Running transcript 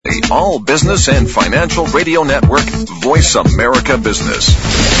All Business and Financial Radio Network, Voice America Business.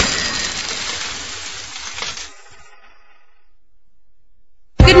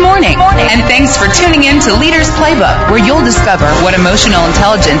 Good morning, and thanks for tuning in to Leaders Playbook, where you'll discover what emotional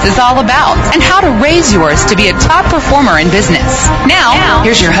intelligence is all about and how to raise yours to be a top performer in business. Now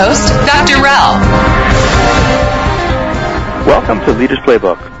here's your host, Dr. Rel. Welcome to Leaders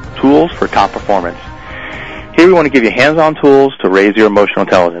Playbook, Tools for Top Performance. Here we want to give you hands-on tools to raise your emotional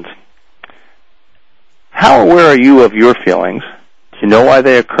intelligence. How aware are you of your feelings? Do you know why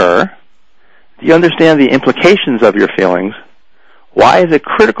they occur? Do you understand the implications of your feelings? Why is it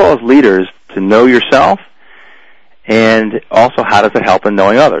critical as leaders to know yourself? And also, how does it help in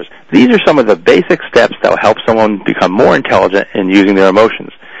knowing others? These are some of the basic steps that will help someone become more intelligent in using their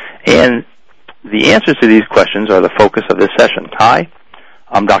emotions. And the answers to these questions are the focus of this session. Hi,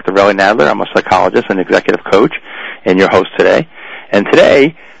 I'm Dr. Relly Nadler. I'm a psychologist and executive coach and your host today. And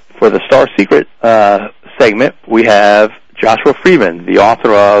today, for the Star Secret segment, we have Joshua Freedman, the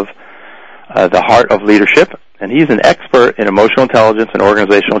author of The Heart of Leadership. And he's an expert in emotional intelligence and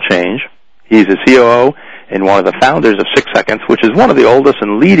organizational change. He's a COO and one of the founders of 6 Seconds, which is one of the oldest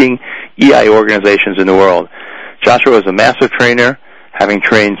and leading EI organizations in the world. Joshua is a master trainer, having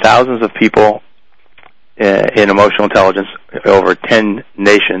trained thousands of people in emotional intelligence over 10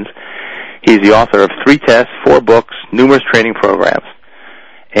 nations. He's the author of 3 tests, 4 books, numerous training programs.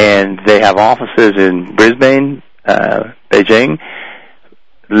 And they have offices in Brisbane, Beijing,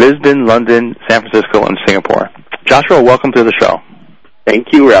 Lisbon, London, San Francisco, and Singapore. Joshua, welcome to the show.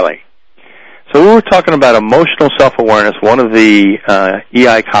 Thank you, Relly. So we were talking about emotional self-awareness, one of the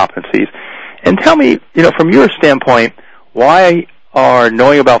EI competencies. And tell me, from your standpoint, why are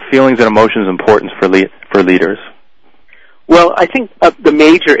knowing about feelings and emotions important for leaders? Well, I think the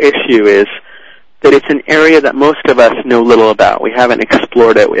major issue is that it's an area that most of us know little about. We haven't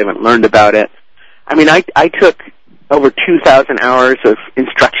explored it. We haven't learned about it. I mean, I took over 2,000 hours of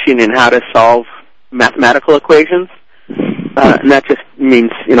instruction in how to solve mathematical equations. And that just means,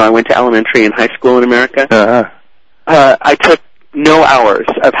 I went to elementary and high school in America. I took no hours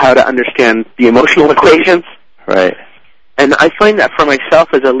of how to understand the emotional equations. Right. And I find that for myself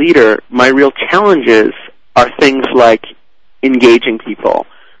as a leader, my real challenges are things like engaging people,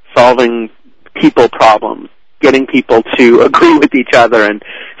 solving people problems, getting people to agree with each other and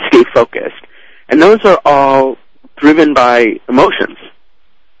stay focused. And those are all driven by emotions,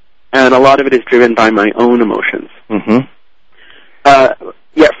 and a lot of it is driven by my own emotions. Mm-hmm.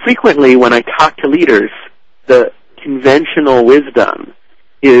 Yet frequently when I talk to leaders, the conventional wisdom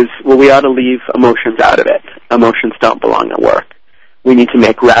is, well, we ought to leave emotions out of it. Emotions don't belong at work. We need to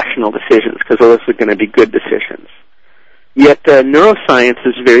make rational decisions because those are going to be good decisions. Yet neuroscience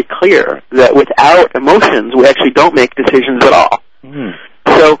is very clear that without emotions, we actually don't make decisions at all. Mm.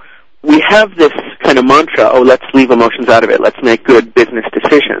 So we have this kind of mantra, let's leave emotions out of it. Let's make good business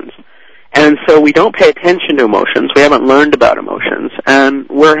decisions. And so we don't pay attention to emotions. We haven't learned about emotions, and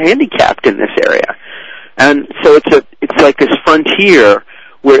we're handicapped in this area. And so it's like this frontier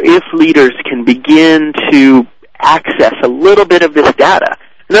where if leaders can begin to access a little bit of this data,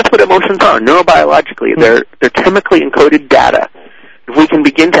 and that's what emotions are, neurobiologically. They're chemically encoded data. If we can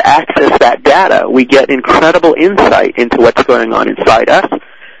begin to access that data, we get incredible insight into what's going on inside us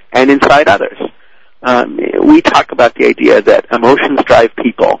and inside others. We talk about the idea that emotions drive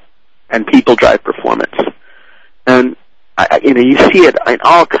people and people drive performance. And, you see it in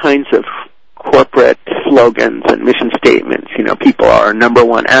all kinds of corporate slogans and mission statements. People are our number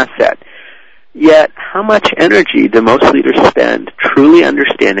one asset. Yet, how much energy do most leaders spend truly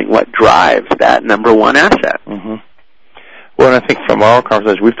understanding what drives that number one asset? Mm-hmm. Well, and I think from our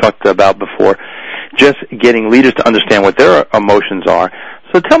conversation we've talked about before, just getting leaders to understand what their emotions are.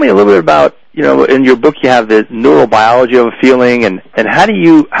 So tell me a little bit about, in your book you have the neurobiology of a feeling, and how do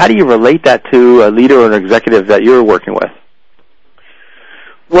you relate that to a leader or an executive that you're working with?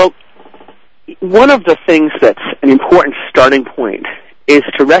 Well, one of the things that's an important starting point is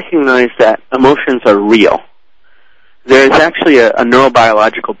to recognize that emotions are real. There is actually a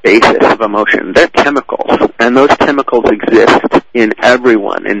neurobiological basis of emotion. They're chemicals, and those chemicals exist in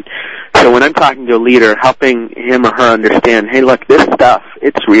everyone. And so when I'm talking to a leader, helping him or her understand, hey, look, this stuff,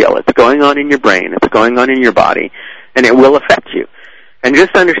 it's real. It's going on in your brain. It's going on in your body, and it will affect you. And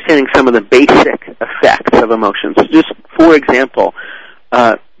just understanding some of the basic effects of emotions. Just, for example,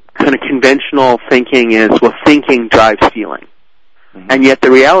 kind of conventional thinking is, well, thinking drives feeling. Mm-hmm. And yet the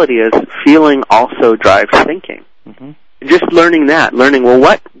reality is feeling also drives thinking. Mm-hmm. Just learning,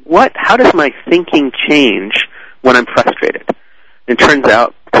 well, how does my thinking change when I'm frustrated? It turns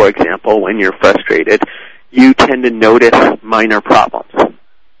out, for example, when you're frustrated, you tend to notice minor problems.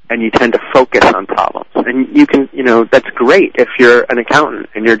 and you tend to focus on problems. And you can, that's great if you're an accountant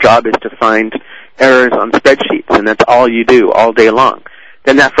and your job is to find errors on spreadsheets and that's all you do all day long.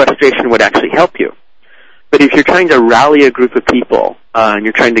 Then that frustration would actually help you. But if you're trying to rally a group of people and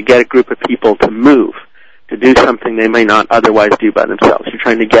you're trying to get a group of people to move, to do something they may not otherwise do by themselves, you're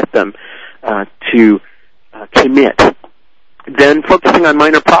trying to get them to commit, then focusing on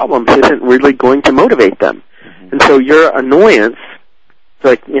minor problems isn't really going to motivate them. Mm-hmm. And so your annoyance,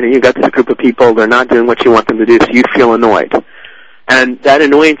 like, you've got this group of people, they're not doing what you want them to do, so you feel annoyed. And that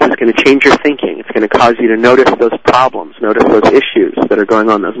annoyance is going to change your thinking. It's going to cause you to notice those problems, notice those issues that are going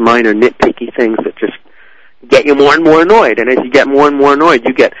on, those minor nitpicky things that just get you more and more annoyed. And as you get more and more annoyed,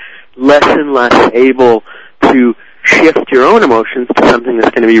 you get less and less able to shift your own emotions to something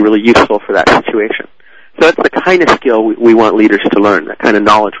that's going to be really useful for that situation. So that's the kind of skill we want leaders to learn, that kind of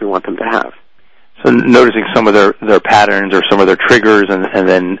knowledge we want them to have. So noticing some of their patterns or some of their triggers, and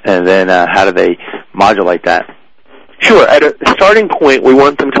then how do they modulate that? Sure. At a starting point, we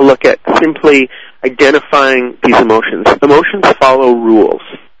want them to look at simply identifying these emotions. Emotions follow rules.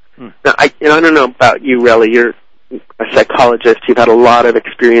 Now, I don't know about you, Relly. You're a psychologist. You've had a lot of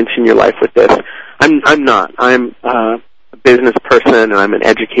experience in your life with this. I'm not. I'm a business person, and I'm an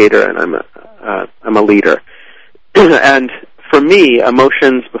educator, and I'm a leader. And for me,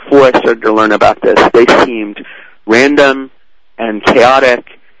 emotions, before I started to learn about this, they seemed random and chaotic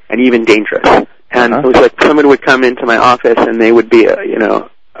and even dangerous. And it was like someone would come into my office and they would be,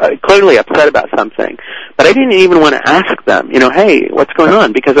 clearly upset about something. But I didn't even want to ask them, hey, what's going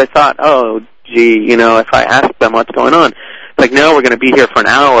on? Because I thought, if I ask them what's going on, it's like, no, we're going to be here for an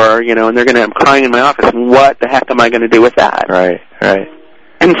hour, and they're going to, I'm crying in my office. What the heck am I going to do with that? Right.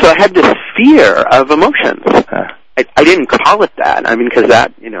 And so I had this fear of emotions. I didn't call it that. I mean, because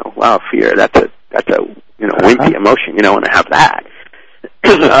that, fear, that's a wimpy emotion. You don't want to have that.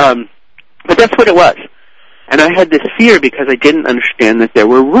 But that's what it was. And I had this fear because I didn't understand that there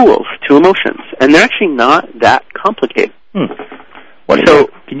were rules to emotions. And they're actually not that complicated. Why don't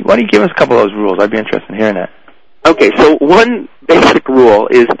you give us a couple of those rules? I'd be interested in hearing that. Okay, so one basic rule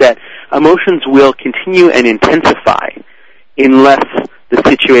is that emotions will continue and intensify unless the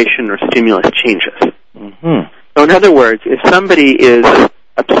situation or stimulus changes. Mm-hmm. So in other words, if somebody is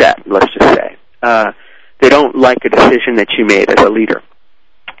upset, let's just say, they don't like a decision that you made as a leader,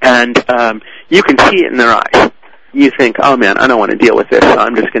 and you can see it in their eyes. You think, oh man, I don't want to deal with this, so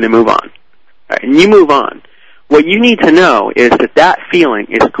I'm just going to move on. Right, and you move on. What you need to know is that feeling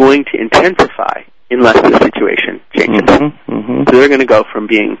is going to intensify unless the situation changes. Mm-hmm, mm-hmm. So they're going to go from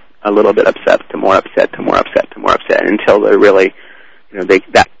being a little bit upset to more upset to more upset to more upset until they're really,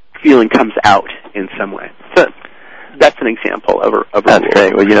 that feeling comes out in some way. So that's an example of a That's rule.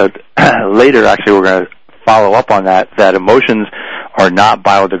 Great. Well, later actually we're going to follow up on that emotions are not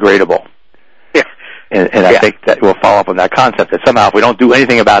biodegradable. Yeah. And I think that we'll follow up on that concept, that somehow if we don't do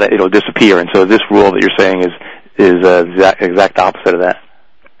anything about it, it'll disappear. And so this rule that you're saying is exact opposite of that.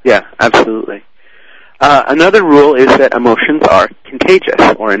 Yeah, absolutely. Another rule is that emotions are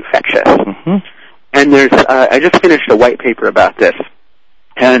contagious or infectious. Mm-hmm. And I just finished a white paper about this,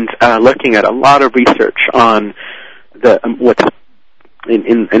 and looking at a lot of research on what's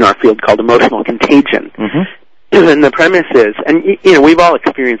in our field called emotional contagion. Mm-hmm. And the premise is, and we've all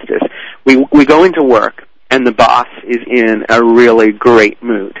experienced this, we go into work and the boss is in a really great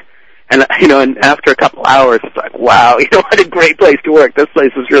mood. And, and after a couple hours, it's like, wow, what a great place to work. This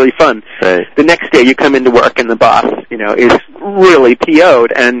place was really fun. Right. The next day you come into work and the boss, is really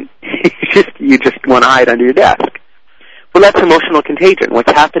PO'd and you just want to hide under your desk. Well, that's emotional contagion.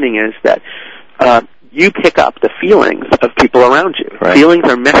 What's happening is that you pick up the feelings of people around you. Right. Feelings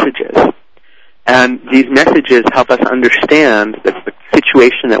are messages. And these messages help us understand the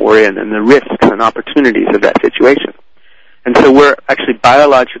situation that we're in and the risks and opportunities of that situation. And so we're actually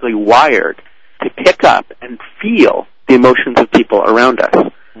biologically wired to pick up and feel the emotions of people around us.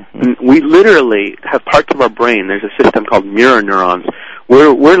 Mm-hmm. And we literally have parts of our brain, there's a system called mirror neurons, we're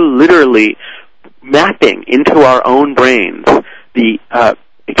literally mapping into our own brains the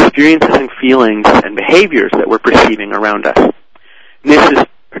experiences and feelings and behaviors that we're perceiving around us. And this is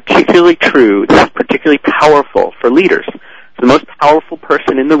particularly true, this is particularly powerful for leaders. So the most powerful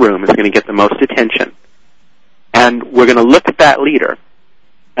person in the room is going to get the most attention. And we're going to look at that leader,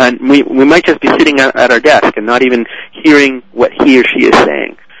 and we might just be sitting at our desk and not even hearing what he or she is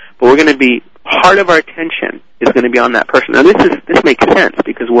saying. But we're going to be, part of our attention is going to be on that person. Now this makes sense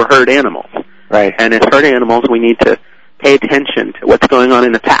because we're herd animals. Right. And as herd animals, we need to pay attention to what's going on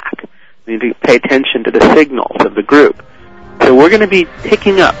in the pack. We need to pay attention to the signals of the group. So we're going to be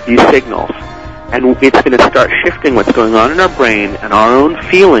picking up these signals and it's going to start shifting what's going on in our brain, and our own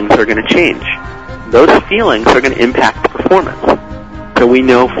feelings are going to change. Those feelings are going to impact performance. So we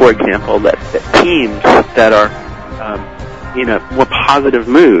know, for example, that teams that are in a more positive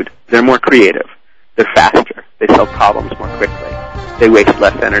mood, they're more creative, they're faster, they solve problems more quickly, they waste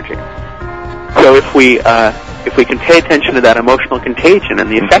less energy. So if we can pay attention to that emotional contagion and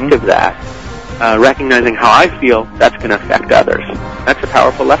the effect of that, recognizing how I feel, that's going to affect others. That's a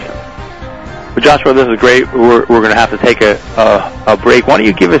powerful lesson. Well, Joshua, this is great. We're going to have to take a break. Why don't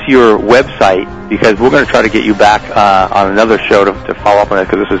you give us your website, because we're going to try to get you back on another show to follow up on it,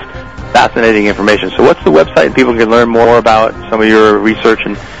 because this is fascinating information. So what's the website, and people can learn more about some of your research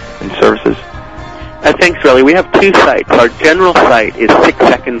and services? Thanks, Relly. We have two sites. Our general site is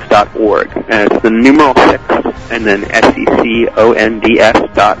 6seconds.org, and it's the numeral 6 and then seconds.org.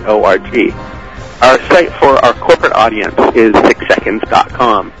 Our site for our corporate audience is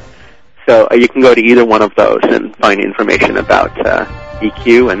 6seconds.com. So you can go to either one of those and find information about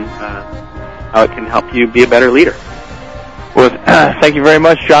EQ and how it can help you be a better leader. Well, thank you very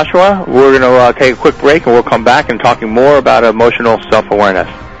much, Joshua. We're going to take a quick break, and we'll come back and talking more about emotional self-awareness.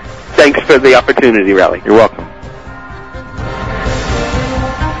 Thanks for the opportunity, Relly. You're welcome.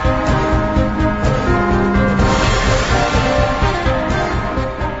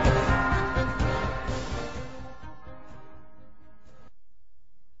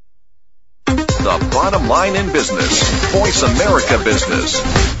 The bottom line in business. Voice America Business.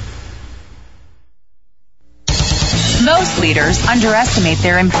 Most leaders underestimate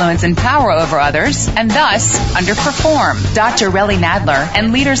their influence and power over others and thus underperform. Dr. Relly Nadler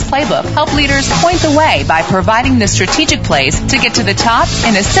and Leaders Playbook help leaders point the way by providing the strategic plays to get to the top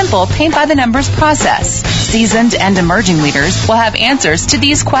in a simple paint-by-the-numbers process. Seasoned and emerging leaders will have answers to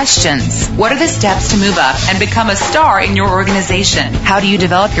these questions. What are the steps to move up and become a star in your organization? How do you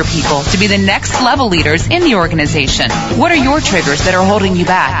develop your people to be the next level leaders in the organization? What are your triggers that are holding you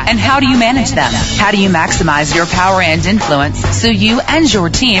back, and how do you manage them? How do you maximize your power and influence so you and your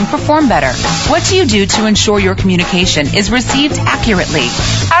team perform better? What do you do to ensure your communication is received accurately?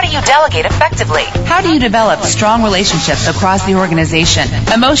 How do you delegate effectively? How do you develop strong relationships across the organization?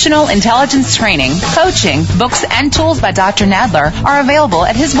 Emotional intelligence training, coaching, books, and tools by Dr. Nadler are available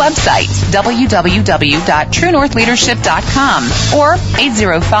at his website, www.truenorthleadership.com or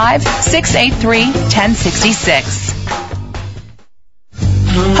 805-683-1066.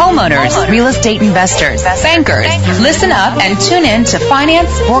 Homeowners, real estate investors, bankers, listen up and tune in to Finance,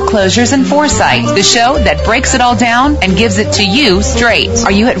 Foreclosures, and Foresight, the show that breaks it all down and gives it to you straight.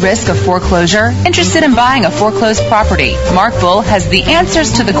 Are you at risk of foreclosure? Interested in buying a foreclosed property? Mark Bull has the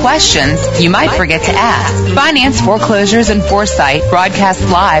answers to the questions you might forget to ask. Finance, Foreclosures, and Foresight broadcasts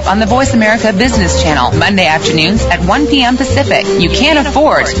live on the Voice America Business Channel, Monday afternoons at 1 p.m. Pacific. You can't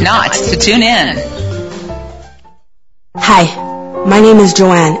afford not to tune in. Hi. My name is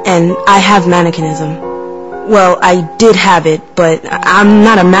Joanne, and I have mannequinism. Well, I did have it, but I'm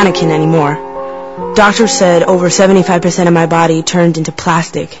not a mannequin anymore. Doctors said over 75% of my body turned into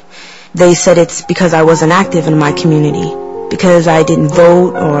plastic. They said it's because I wasn't active in my community, because I didn't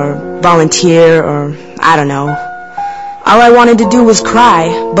vote or volunteer or I don't know. All I wanted to do was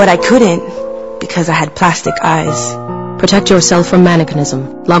cry, but I couldn't because I had plastic eyes. Protect yourself from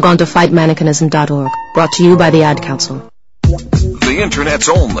mannequinism. Log on to fightmannequinism.org. Brought to you by the Ad Council. The Internet's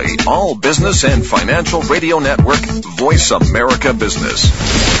only all business and financial radio network, Voice America Business.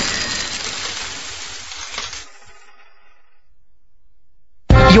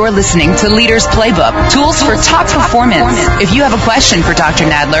 You're listening to Leaders Playbook, Tools for Top Performance. If you have a question for Dr.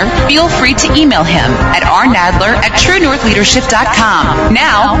 Nadler, feel free to email him at rnadler@truenorthleadership.com.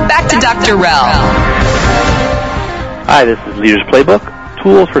 Now, back to Dr. Rell. Hi, this is Leaders Playbook,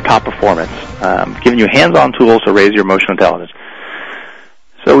 Tools for Top Performance. Giving you hands-on tools to raise your emotional intelligence.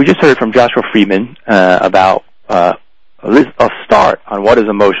 So we just heard from Joshua Freedman about a start on what is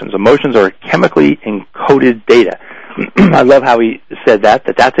emotions. Emotions are chemically encoded data. I love how he said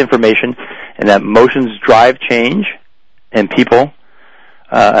that's information, and that emotions drive change, and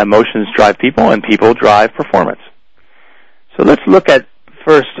emotions drive people, and people drive performance. So let's look at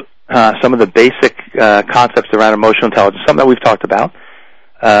first some of the basic concepts around emotional intelligence, something that we've talked about.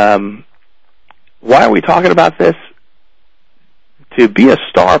 Why are we talking about this? To be a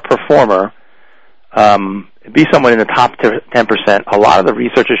star performer, be someone in the top 10%, a lot of the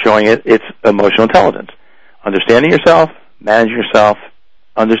research is showing it's emotional intelligence. Understanding yourself, managing yourself,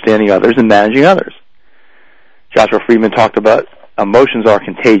 understanding others, and managing others. Joshua Freedman talked about emotions are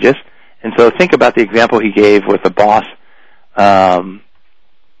contagious, and so think about the example he gave with the boss.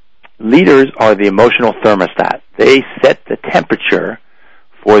 Leaders are the emotional thermostat. They set the temperature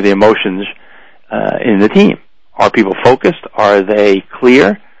for the emotions in the team. Are people focused? Are they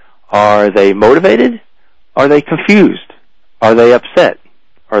clear? Are they motivated? Are they confused? Are they upset?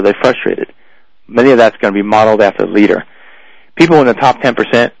 Are they frustrated? Many of that's going to be modeled after the leader. People in the top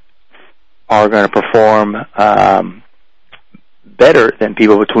 10% are going to perform better than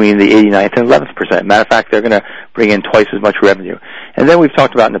people between the 89th and 11th percent. Matter of fact, they're going to bring in twice as much revenue. And then we've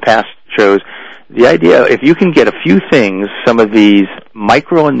talked about in the past shows the idea, if you can get a few things, some of these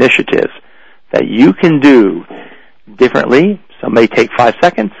micro initiatives that you can do differently, some may take 5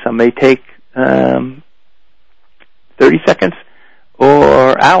 seconds, some may take 30 seconds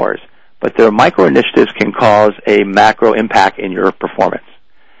or hours, but their micro initiatives can cause a macro impact in your performance.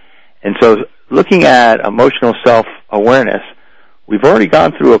 And so looking at emotional self-awareness, we've already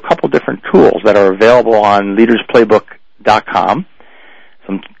gone through a couple different tools that are available on leadersplaybook.com.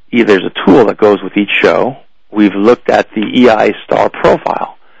 There's a tool that goes with each show. We've looked at the EI STAR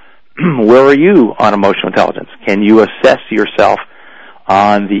profile. Where are you on emotional intelligence? Can you assess yourself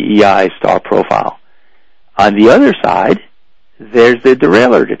on the EI STAR profile? On the other side, there's the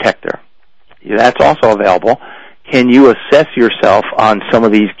derailer detector. That's also available. Can you assess yourself on some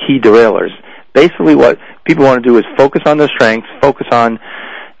of these key derailers? Basically what people want to do is focus on their strengths, focus on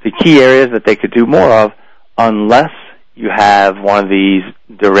the key areas that they could do more of, unless you have one of these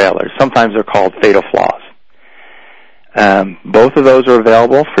derailers. Sometimes they're called fatal flaws. Both of those are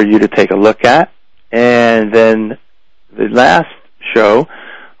available for you to take a look at. And then the last show,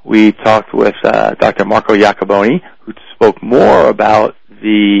 we talked with Dr. Marco Iacoboni, who spoke more about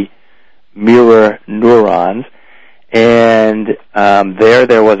the mirror neurons. And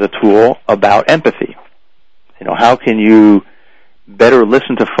there was a tool about empathy. How can you better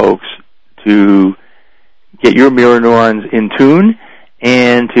listen to folks to get your mirror neurons in tune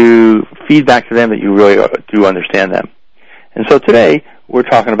and to feed back to them that you really do understand them. And so today, we're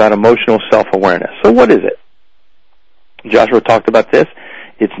talking about emotional self-awareness. So what is it? Joshua talked about this.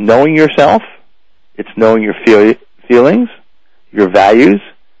 It's knowing yourself. It's knowing your feelings, your values,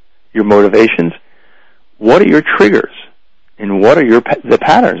 your motivations. What are your triggers? And what are the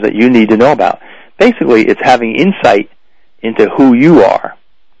patterns that you need to know about? Basically, it's having insight into who you are.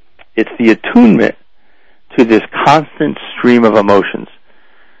 It's the attunement to this constant stream of emotions.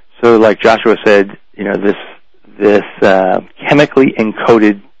 So like Joshua said, this chemically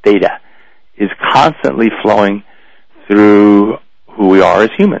encoded data is constantly flowing through who we are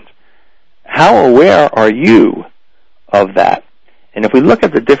as humans. How aware are you of that? And if we look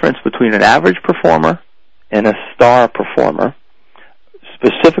at the difference between an average performer and a star performer,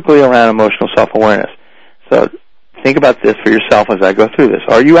 specifically around emotional self-awareness. So think about this for yourself as I go through this.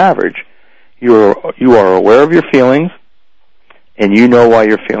 Are you average? You are aware of your feelings, and you know why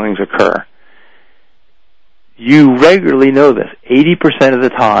your feelings occur. You regularly know this. 80% of the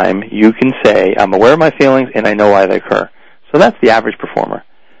time, you can say, I'm aware of my feelings, and I know why they occur. So that's the average performer.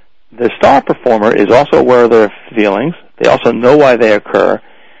 The star performer is also aware of their feelings. They also know why they occur.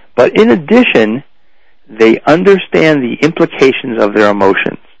 But in addition, they understand the implications of their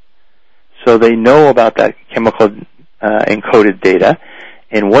emotions. So they know about that chemical encoded data.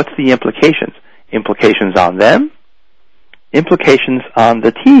 And what's the implications? Implications on them, implications on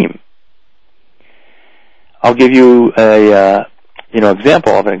the team. I'll give you a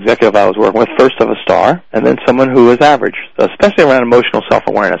example of an executive I was working with, first of a star, and then someone who is average, especially around emotional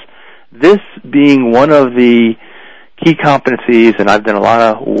self-awareness. This being one of the key competencies, and I've done a lot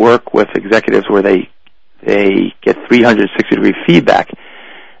of work with executives where they get 360-degree feedback.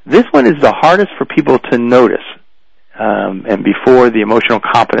 This one is the hardest for people to notice. And before the emotional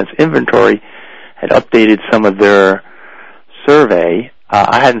competence inventory had updated some of their survey,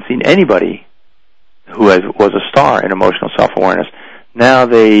 I hadn't seen anybody who was a star in emotional self-awareness. Now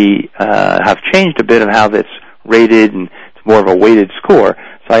they have changed a bit of how that's rated, and it's more of a weighted score.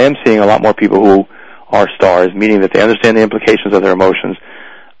 So I am seeing a lot more people who are stars, meaning that they understand the implications of their emotions.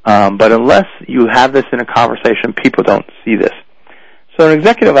 But unless you have this in a conversation, people don't see this. So an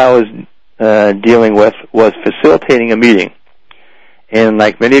executive I was dealing with was facilitating a meeting. And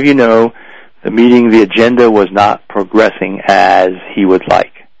like many of you know, the agenda was not progressing as he would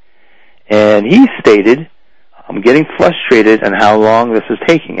like. And he stated, I'm getting frustrated on how long this is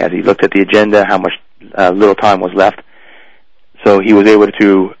taking, as he looked at the agenda, how much little time was left. So he was able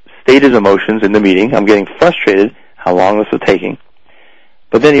to state his emotions in the meeting. I'm getting frustrated how long this was taking.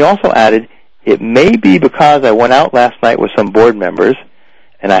 But then he also added, it may be because I went out last night with some board members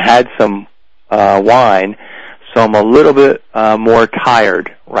and I had some wine, so I'm a little bit more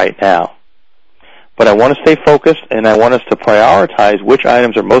tired right now. But I want to stay focused, and I want us to prioritize which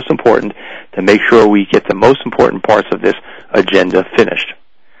items are most important to make sure we get the most important parts of this agenda finished.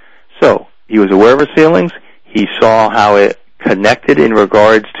 So, he was aware of his feelings. He saw how it connected in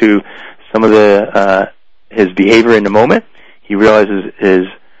regards to some of his behavior in the moment. He realized his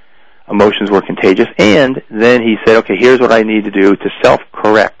emotions were contagious, and then he said, okay, here's what I need to do to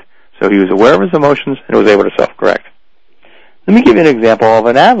self-correct. So he was aware of his emotions and was able to self-correct. Let me give you an example of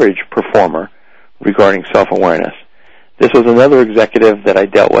an average performer regarding self-awareness. This was another executive that I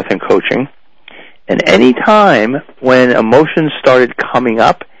dealt with in coaching. And any time when emotions started coming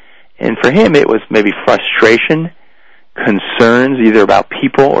up, and for him it was maybe frustration, concerns either about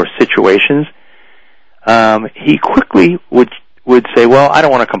people or situations, he quickly would say, well, I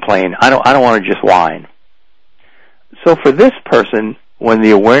don't want to complain. I don't want to just whine. So for this person, when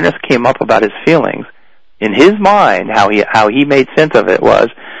the awareness came up about his feelings, in his mind, how he made sense of it was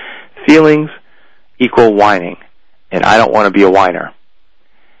feelings equal whining, and I don't want to be a whiner.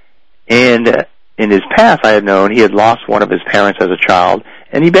 And in his past, I had known he had lost one of his parents as a child,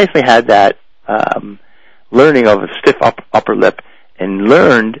 and he basically had that learning of a stiff upper lip and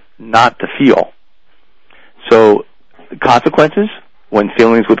learned not to feel. So the consequences, when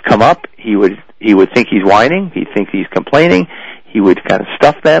feelings would come up, he would think he's whining, he'd think he's complaining, he would kind of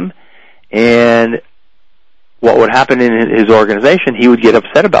stuff them, and what would happen in his organization, he would get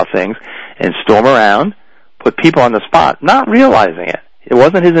upset about things and storm around, put people on the spot, not realizing it. It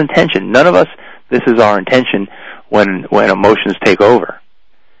wasn't his intention. None of us, this is our intention when emotions take over.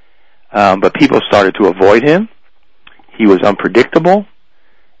 But people started to avoid him. He was unpredictable,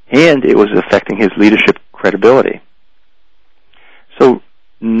 and it was affecting his leadership credibility. So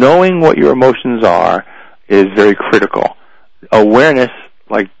knowing what your emotions are is very critical. Awareness,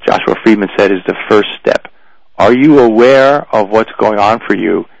 like Joshua Freedman said, is the first step. Are you aware of what's going on for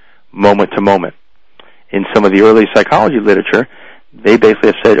you moment to moment? In some of the early psychology literature, they basically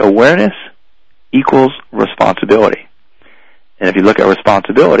have said awareness equals responsibility. And if you look at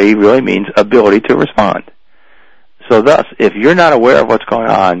responsibility, it really means ability to respond. So thus, if you're not aware of what's going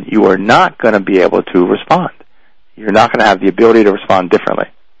on, you are not going to be able to respond. You're not going to have the ability to respond differently.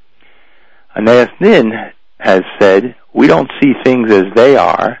 Anais Nin has said, we don't see things as they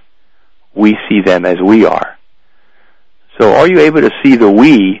are, we see them as we are. So are you able to see the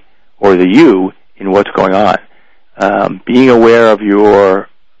we or the you in what's going on? Being aware of your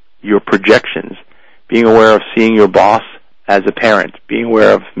projections, being aware of seeing your boss as a parent, being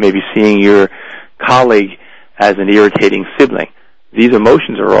aware of maybe seeing your colleague as an irritating sibling. These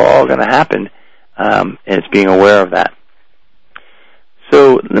emotions are all going to happen, and it's being aware of that.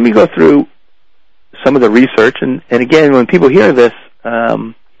 So let me go through some of the research, and again, when people hear this,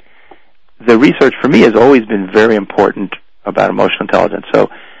 the research for me has always been very important about emotional intelligence. So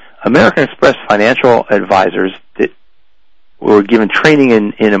American Express financial advisors were given training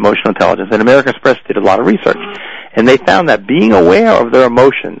in emotional intelligence, and American Express did a lot of research. And they found that being aware of their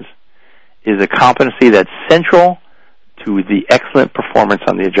emotions is a competency that's central to the excellent performance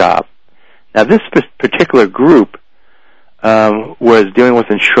on the job. Now, this particular group was dealing with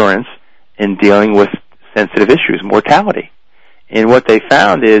insurance and dealing with sensitive issues, mortality. And what they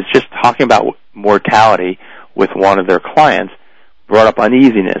found is just talking about mortality with one of their clients brought up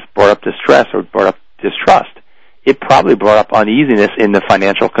uneasiness, brought up distress, or brought up distrust. It probably brought up uneasiness in the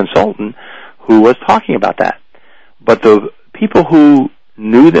financial consultant who was talking about that. But the people who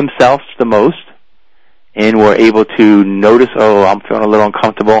knew themselves the most and were able to notice, oh, I'm feeling a little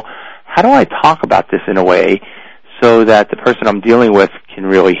uncomfortable, how do I talk about this in a way so that the person I'm dealing with can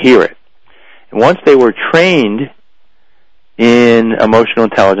really hear it? And once they were trained in emotional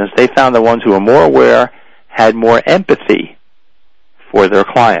intelligence, they found the ones who were more aware had more empathy for their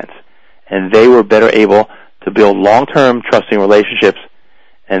clients, and they were better able to build long-term trusting relationships,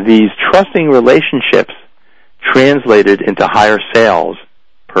 and these trusting relationships translated into higher sales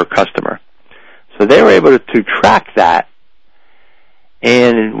per customer. So they were able to track that,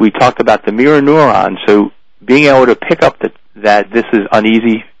 and we talked about the mirror neuron, so being able to pick up that this is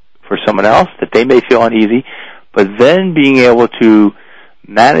uneasy for someone else, that they may feel uneasy, but then being able to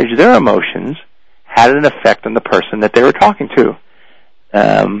manage their emotions had an effect on the person that they were talking to.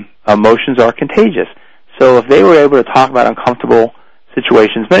 Emotions are contagious. So if they were able to talk about uncomfortable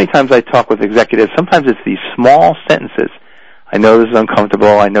situations, many times I talk with executives, sometimes it's these small sentences. I know this is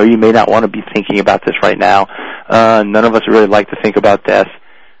uncomfortable. I know you may not want to be thinking about this right now. None of us really like to think about death.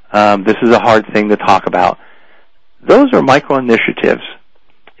 This is a hard thing to talk about. Those are micro-initiatives.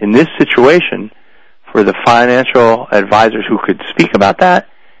 In this situation, for the financial advisors who could speak about that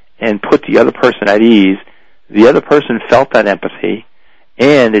and put the other person at ease, the other person felt that empathy,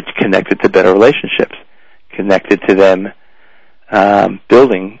 and it's connected to better relationships, connected to them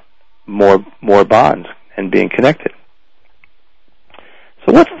building more bonds and being connected.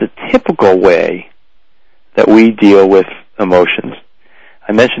 So what's the typical way that we deal with emotions?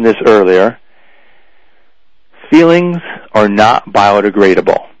 I mentioned this earlier. Feelings are not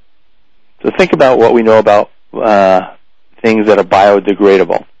biodegradable. So think about what we know about things that are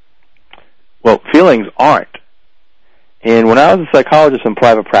biodegradable. Well, feelings aren't. And when I was a psychologist in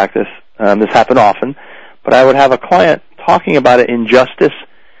private practice, this happened often, but I would have a client talking about an injustice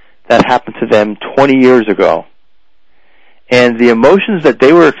that happened to them 20 years ago. And the emotions that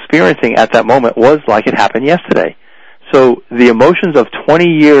they were experiencing at that moment was like it happened yesterday. So the emotions of 20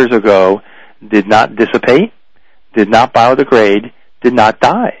 years ago did not dissipate, did not biodegrade, did not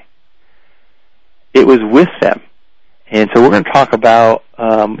die. It was with them. And so we're going to talk about,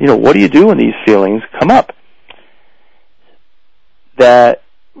 what do you do when these feelings come up? That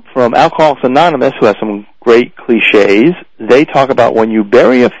from Alcoholics Anonymous, who has some great cliches, they talk about when you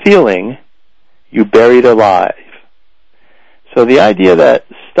bury a feeling, you bury it alive. So the idea that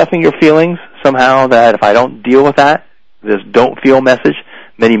stuffing your feelings somehow, that if I don't deal with that, this don't feel message,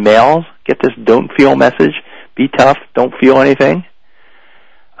 many males get this don't feel message, be tough, don't feel anything,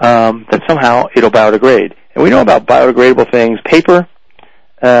 that somehow it'll biodegrade. And we know about biodegradable things. Paper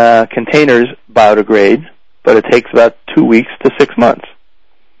containers biodegrade, but it takes about 2 weeks to 6 months.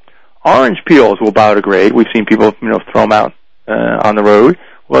 Orange peels will biodegrade. We've seen people, throw them out on the road.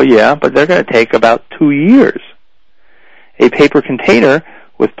 Well, yeah, but they're going to take about 2 years. A paper container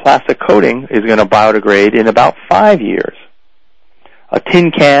with plastic coating is going to biodegrade in about 5 years. A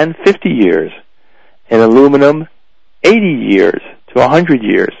tin can, 50 years. And aluminum, 80 years to 100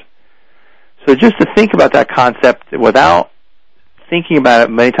 years. So just to think about that concept without thinking about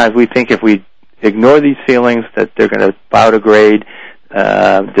it, many times we think if we ignore these feelings that they're going to biodegrade,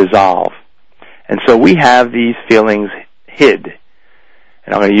 dissolve. And so we have these feelings hid.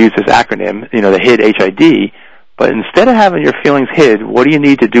 And I'm going to use this acronym, the HID, H-I-D. But instead of having your feelings hid, what do you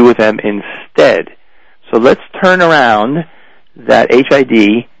need to do with them instead? So let's turn around that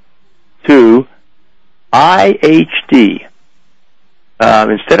HID to IHD.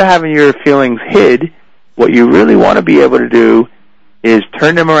 Instead of having your feelings hid, what you really want to be able to do is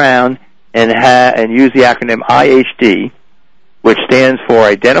turn them around and use the acronym IHD, which stands for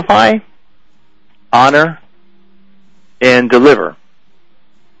Identify, Honor, and Deliver.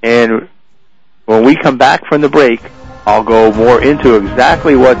 And when we come back from the break, I'll go more into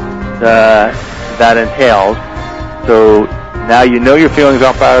exactly what that entails. So now you know your feelings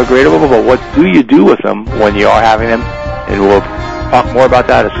aren't biodegradable, but what do you do with them when you are having them? And we'll talk more about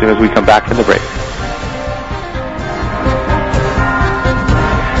that as soon as we come back from the break.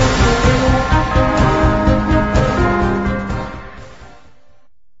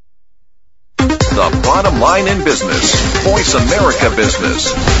 The bottom line in business. Voice America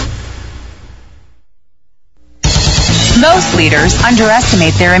Business. Most leaders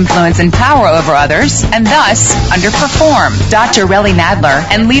underestimate their influence and power over others and thus underperform. Dr. Relly Nadler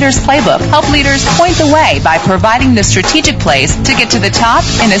and Leaders Playbook help leaders point the way by providing the strategic plays to get to the top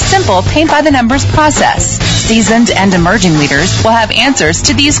in a simple paint-by-the-numbers process. Seasoned and emerging leaders will have answers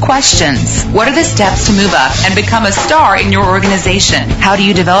to these questions. What are the steps to move up and become a star in your organization? How do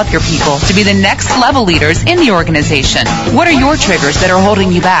you develop your people to be the next level leaders in the organization? What are your triggers that are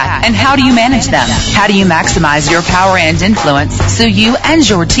holding you back, and how do you manage them? How do you maximize your power and influence so you and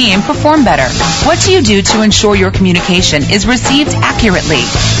your team perform better? What do you do to ensure your communication is received accurately?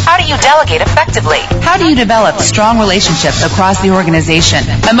 How do you delegate effectively? How do you develop strong relationships across the organization?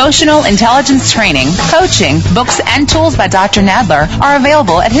 Emotional intelligence training, coaching, books, and tools by Dr. Nadler are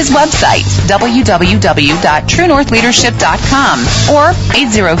available at his website, www.truenorthleadership.com or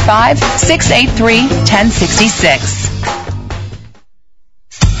 805-683-1066.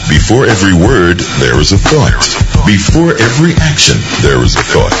 Before every word, there is a thought. Before every action, there is a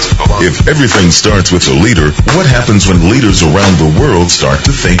thought. If everything starts with a leader, what happens when leaders around the world start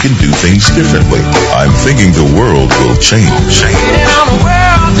to think and do things differently? I'm thinking the world will change.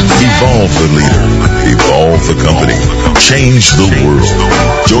 Evolve the leader. Evolve the company. Change the world.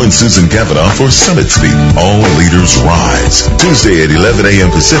 Join Susan Cavanaugh for Summit Speak. All Leaders Rise. Tuesday at 11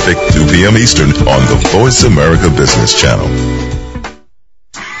 a.m. Pacific, 2 p.m. Eastern on the Voice America Business Channel.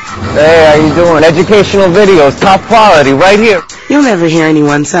 Hey, how you doing? Educational videos, top quality, right here. You'll never hear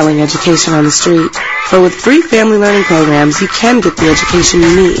anyone selling education on the street. But with free family learning programs, you can get the education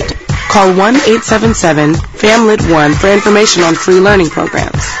you need. Call 1-877-FAMLIT1 for information on free learning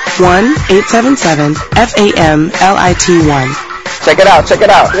programs. 1-877-FAMLIT1. Check it out.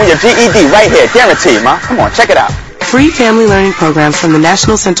 Your GED right here, guaranteed, ma. Come on, check it out. Free family learning programs from the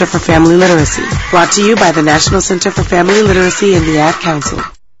National Center for Family Literacy. Brought to you by the National Center for Family Literacy and the Ad Council.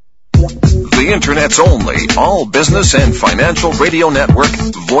 the Internet's only all business and financial radio network,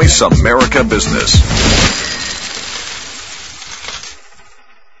 Voice America Business.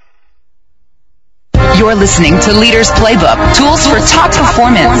 You're listening to Leaders Playbook, Tools for Top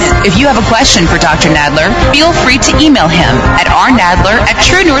Performance. If you have a question for Dr. Nadler, feel free to email him at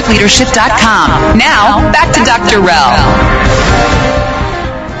rnadler@truenorthleadership.com. Now, back to Dr. Rell.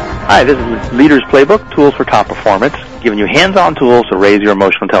 Hi, this is Leaders Playbook, Tools for Top Performance, giving you hands-on tools to raise your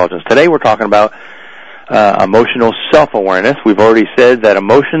emotional intelligence. Today we're talking about emotional self-awareness. We've already said that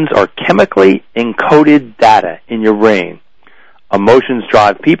emotions are chemically encoded data in your brain. Emotions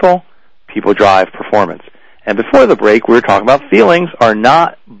drive people. People drive performance. And before the break, we were talking about feelings are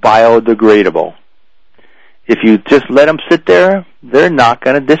not biodegradable. If you just let them sit there, they're not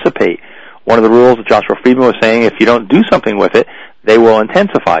going to dissipate. One of the rules that Joshua Freedman was saying, if you don't do something with it, they will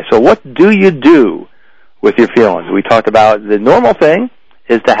intensify. So what do you do with your feelings? We talked about the normal thing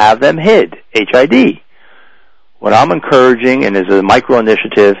is to have them hid, HID. What I'm encouraging, and is a micro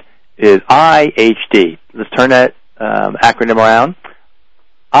initiative, is IHD. Let's turn that acronym around.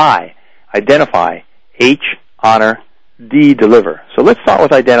 I, identify. H, honor. D, deliver. So let's start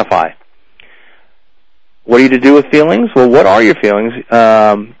with identify. What are you to do with feelings? Well, what are your feelings?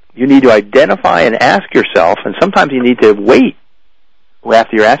 You need to identify and ask yourself, and sometimes you need to wait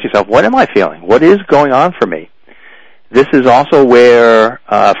after you ask yourself, what am I feeling? What is going on for me? This is also where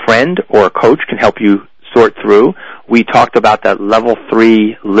a friend or a coach can help you sort through. We talked about that level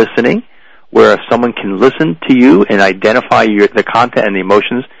 3 listening, where someone can listen to you and identify the content and the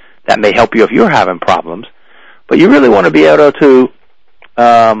emotions that may help you if you're having problems. But you really want to be able to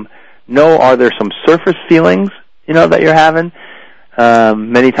know, are there some surface feelings, that you're having?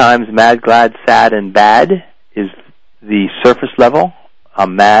 Many times mad, glad, sad, and bad is the surface level.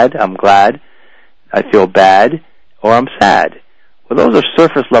 I'm mad, I'm glad, I feel bad, or I'm sad. Well, those are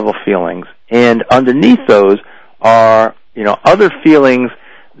surface level feelings. And underneath those are, other feelings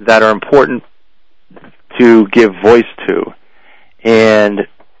that are important to give voice to. And,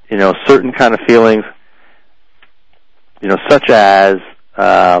 certain kind of feelings, such as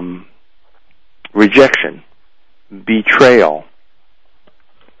rejection, betrayal,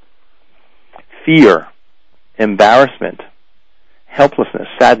 fear, embarrassment, helplessness,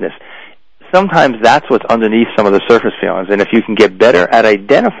 sadness. Sometimes that's what's underneath some of the surface feelings. And if you can get better at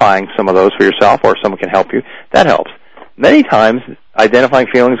identifying some of those for yourself, or if someone can help you, that helps. Many times, identifying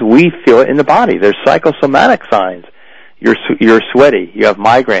feelings, we feel it in the body. There's psychosomatic signs. You're sweaty. You have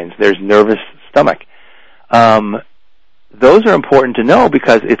migraines. There's nervous stomach. Those are important to know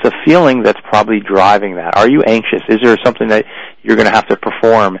because it's a feeling that's probably driving that. Are you anxious? Is there something that you're going to have to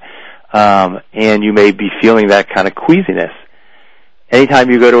perform, and you may be feeling that kind of queasiness? Anytime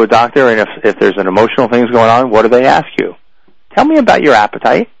you go to a doctor and if there's an emotional thing going on, what do they ask you? Tell me about your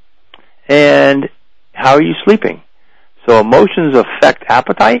appetite and how are you sleeping? So emotions affect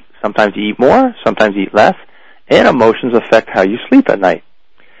appetite. Sometimes you eat more, sometimes you eat less, and emotions affect how you sleep at night.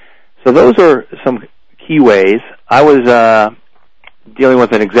 So those are some key ways. I was dealing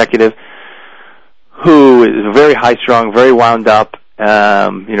with an executive who is very high-strung, very wound up,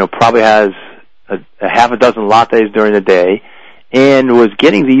 probably has a half a dozen lattes during the day, and was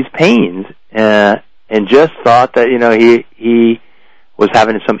getting these pains, and just thought that, he was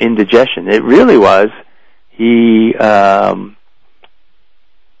having some indigestion. It really was. He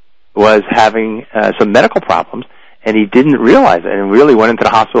was having some medical problems, and he didn't realize it, and really went into the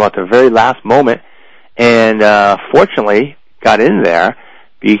hospital at the very last moment, and fortunately got in there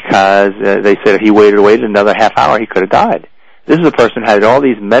because they said if he waited another half hour, he could have died. This is a person who had all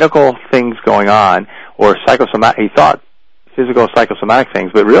these medical things going on, or psychosomatic. He thought physical psychosomatic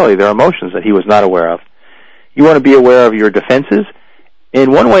things, but really they're emotions that he was not aware of. You want to be aware of your defenses.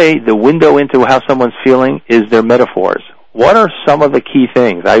 In one way, the window into how someone's feeling is their metaphors. What are some of the key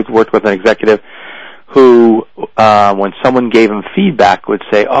things? I worked with an executive who, when someone gave him feedback, would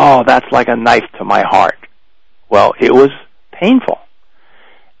say, "Oh, that's like a knife to my heart." Well, it was painful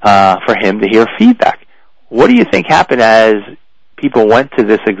for him to hear feedback. What do you think happened as people went to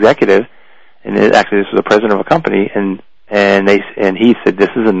this executive, and actually this was the president of a company, and he said,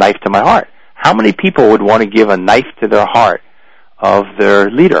 "This is a knife to my heart." How many people would want to give a knife to their heart of their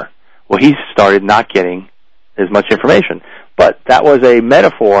leader? Well, he started not getting as much information. But that was a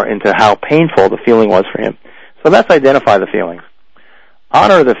metaphor into how painful the feeling was for him. So let's identify the feelings.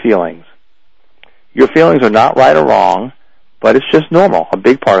 Honor the feelings. Your feelings are not right or wrong, but it's just normal. A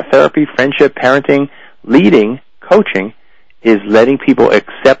big part of therapy, friendship, parenting, leading, coaching is letting people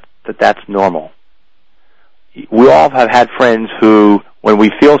accept that that's normal. We all have had friends who, when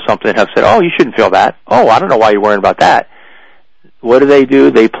we feel something, have said, "Oh, you shouldn't feel that. Oh, I don't know why you're worrying about that." what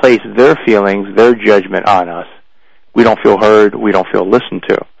do? They place their feelings, their judgment on us. We don't feel heard. We don't feel listened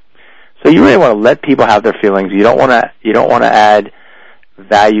to. So you really want to let people have their feelings. You don't want to add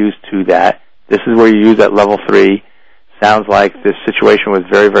values to that. This is where you use that level 3. Sounds like this situation was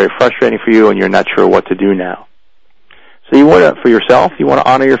very, very frustrating for you, and you're not sure what to do now. So you want to, for yourself, you want to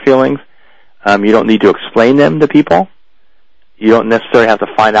honor your feelings. You don't need to explain them to people. You don't necessarily have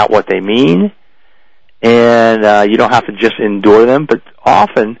to find out what they mean. And you don't have to just endure them, but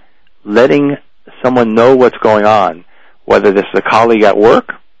often letting someone know what's going on, whether this is a colleague at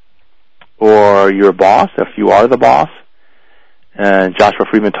work or your boss, if you are the boss. And Joshua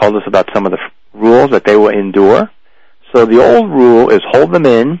Freedman told us about some of the rules that they will endure. So the old rule is hold them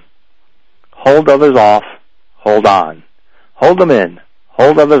in, hold others off, hold on. Hold them in,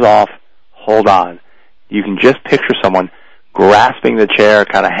 hold others off, hold on. You can just picture someone grasping the chair,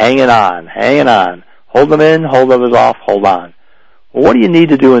 kind of hanging on. Hold them in, hold others off, hold on. Well, what do you need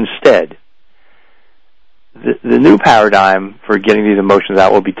to do instead? The new paradigm for getting these emotions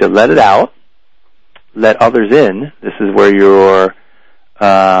out will be to let it out, let others in. This is where you're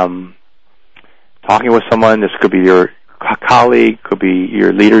talking with someone. This could be your colleague, could be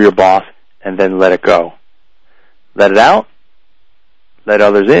your leader, your boss, and then let it go. Let it out, let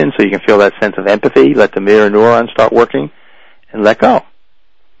others in so you can feel that sense of empathy, let the mirror neurons start working, and let go.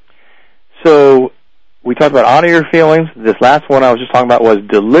 So we talked about honor your feelings. This last one I was just talking about was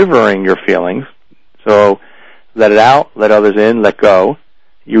delivering your feelings. So let it out, let others in, let go.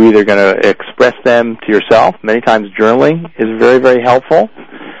 You're either going to express them to yourself. Many times journaling is very, very helpful.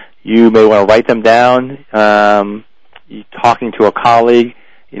 You may want to write them down. Talking to a colleague,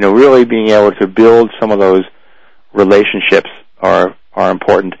 really being able to build some of those relationships are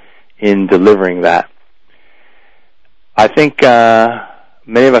important in delivering that. I think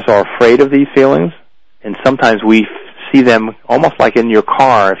many of us are afraid of these feelings, and sometimes we see them almost like in your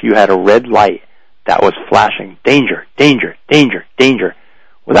car if you had a red light that was flashing, danger, danger, danger, danger.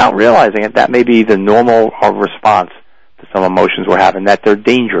 Without realizing it, that may be the normal response to some emotions we're having, that they're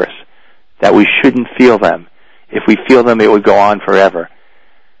dangerous, that we shouldn't feel them. If we feel them, it would go on forever.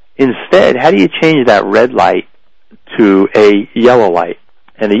 Instead, how do you change that red light to a yellow light?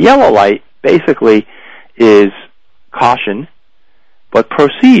 And the yellow light basically is caution, but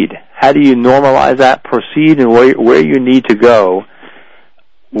proceed. How do you normalize that? Proceed and where you need to go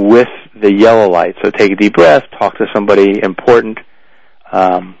with the yellow light. So take a deep breath, talk to somebody important.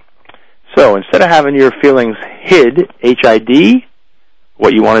 So instead of having your feelings hid, H-I-D,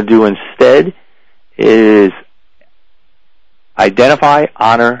 what you want to do instead is identify,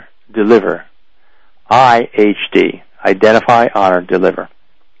 honor, deliver. I-H-D. Identify, honor, deliver.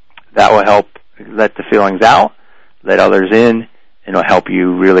 That will help let the feelings out, let others in, and it'll help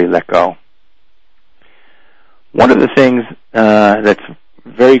you really let go. One of the things that's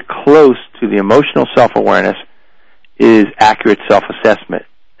very close to the emotional self-awareness is accurate self-assessment.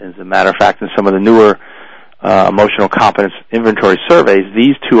 As a matter of fact, in some of the newer emotional competence inventory surveys,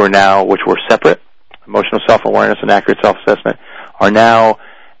 these two are now, which were separate, emotional self-awareness and accurate self-assessment, are now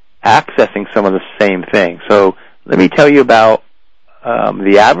accessing some of the same things. So let me tell you about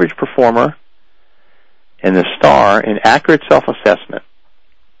the average performer and the star in accurate self-assessment.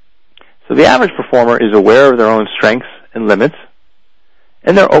 So the average performer is aware of their own strengths and limits,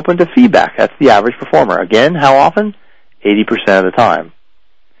 and they're open to feedback. That's the average performer. Again, how often? 80% of the time.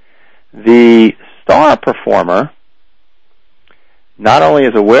 The star performer not only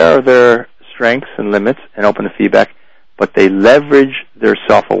is aware of their strengths and limits and open to feedback, but they leverage their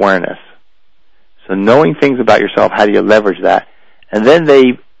self-awareness. So knowing things about yourself, how do you leverage that? And then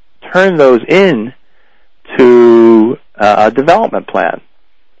they turn those in to a development plan.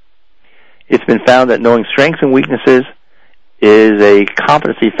 It's been found that knowing strengths and weaknesses is a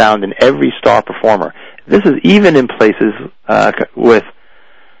competency found in every star performer. This is even in places with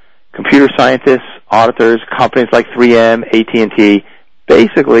computer scientists, auditors, companies like 3M, AT&T.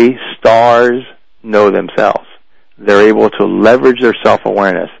 Basically, stars know themselves. They're able to leverage their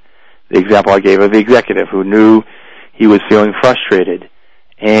self-awareness. The example I gave of the executive who knew he was feeling frustrated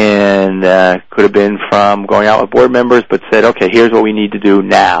and could have been from going out with board members, but said, okay, here's what we need to do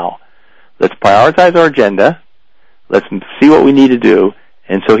now. Let's prioritize our agenda. Let's see what we need to do.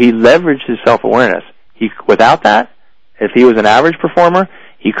 And so he leveraged his self-awareness. Without that, if he was an average performer,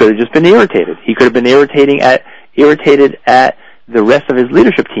 he could have just been irritated. He could have been irritated at the rest of his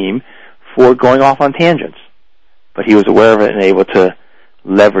leadership team for going off on tangents. But he was aware of it and able to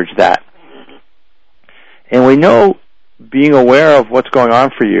leverage that. And we know being aware of what's going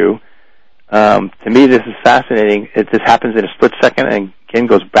on for you, to me this is fascinating. This happens in a split second and again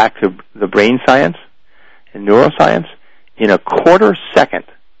goes back to the brain science and neuroscience. in a quarter second,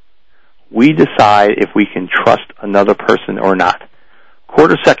 we decide if we can trust another person or not.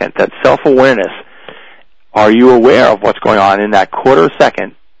 Quarter second, that self-awareness. Are you aware of what's going on in that quarter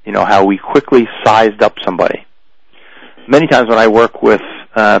second? You know, how we quickly sized up somebody. Many times when I work with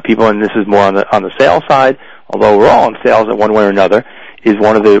people, and this is more on the sales side, although we're all in sales in one way or another, is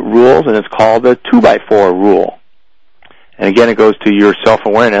one of the rules, and it's called the 2x4 rule. And again, it goes to your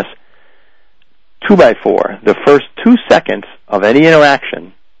self-awareness. 2x4. The first 2 seconds of any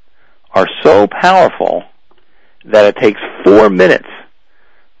interaction are so powerful that it takes 4 minutes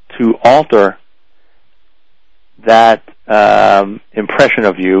to alter that impression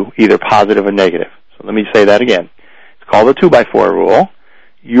of you, either positive or negative. So let me say that again. It's called the 2x4 rule.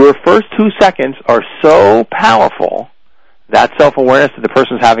 Your first 2 seconds are so powerful, that self-awareness that the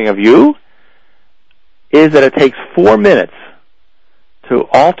person's having of you, is that it takes 4 minutes to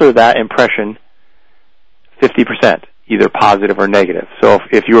alter that impression 50%, either positive or negative. So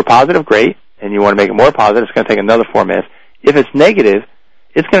if you were positive, great, and you want to make it more positive, it's going to take another 4 minutes. If it's negative,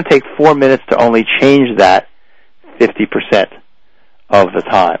 it's going to take 4 minutes to only change that 50% of the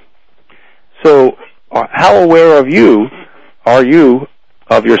time. So how aware are you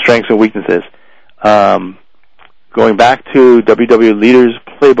of your strengths and weaknesses? Going back to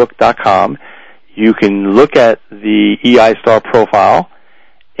www.leadersplaybook.com, you can look at the EI Star profile,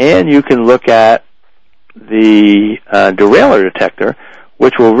 and you can look at the derailleur detector,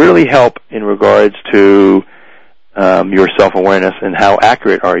 which will really help in regards to your self-awareness and how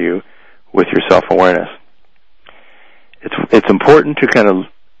accurate are you with your self-awareness. It's important to kind of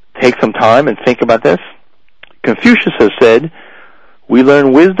take some time and think about this. Confucius has said, we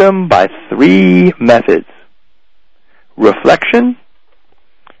learn wisdom by 3 methods: reflection,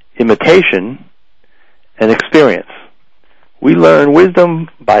 imitation, and experience. We learn wisdom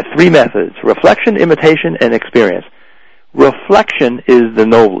by 3 methods: reflection, imitation, and experience. Reflection is the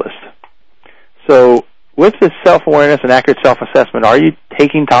noblest. So with this self-awareness and accurate self-assessment, are you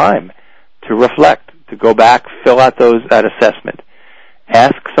taking time to reflect, to go back, fill out that assessment?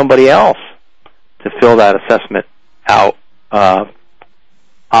 Ask somebody else to fill that assessment out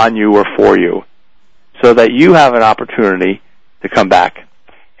on you or for you, so that you have an opportunity to come back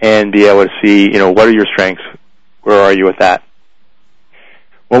and be able to see, what are your strengths? Where are you with that?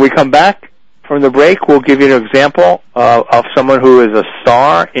 When we come back from the break, we'll give you an example of someone who is a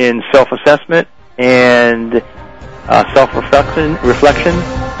star in self-assessment and self-reflection.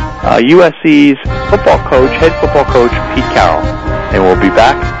 USC's head football coach, Pete Carroll. And we'll be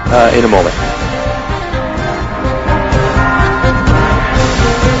back in a moment.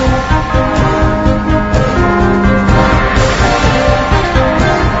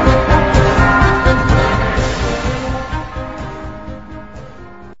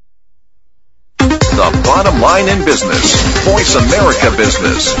 The bottom line in business. Voice America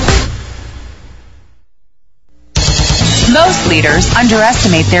Business. Most leaders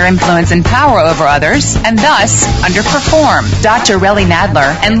underestimate their influence and power over others and thus underperform. Dr. Relly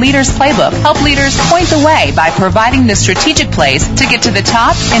Nadler and Leaders Playbook help leaders point the way by providing the strategic plays to get to the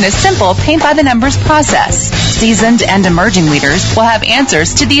top in a simple paint-by-the-numbers process. Seasoned and emerging leaders will have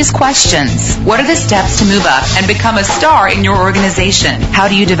answers to these questions. What are the steps to move up and become a star in your organization? How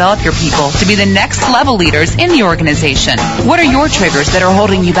do you develop your people to be the next level leaders in the organization? What are your triggers that are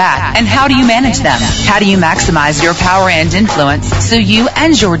holding you back, and how do you manage them? How do you maximize your power and influence so you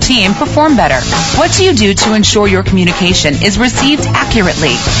and your team perform better? What do you do to ensure your communication is received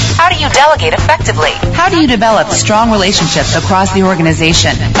accurately? How do you delegate effectively? How do you develop strong relationships across the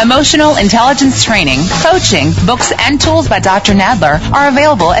organization? Emotional intelligence training, coaching, books, and tools by Dr. Nadler are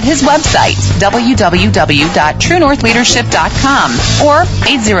available at his website, www.truenorthleadership.com or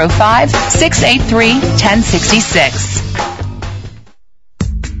 805-683-1066.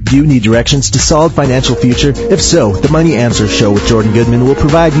 Do you need directions to solid financial future? If so, the Money Answer Show with Jordan Goodman will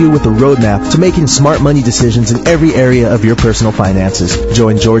provide you with a roadmap to making smart money decisions in every area of your personal finances.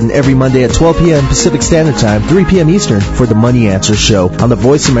 Join Jordan every Monday at 12 p.m. Pacific Standard Time, 3 p.m. Eastern for the Money Answer Show on the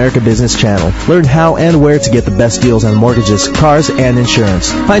Voice America Business Channel. Learn how and where to get the best deals on mortgages, cars, and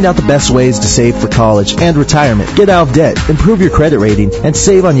insurance. Find out the best ways to save for college and retirement. Get out of debt, improve your credit rating, and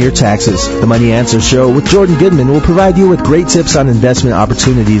save on your taxes. The Money Answer Show with Jordan Goodman will provide you with great tips on investment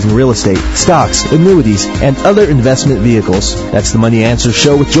opportunities in real estate, stocks, annuities, and other investment vehicles. That's the Money Answer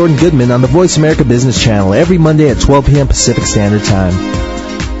Show with Jordan Goodman on the Voice America Business Channel every Monday at 12 p.m. Pacific Standard Time.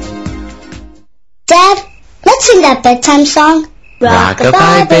 Dad, let's sing that bedtime song.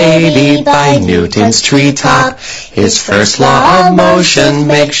 Rock-a-bye baby by Newton's treetop. His first law of motion,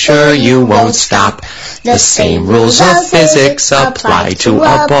 make sure you won't stop. The same rules of physics apply to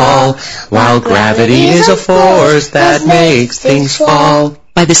a ball, while gravity is a force that makes things fall.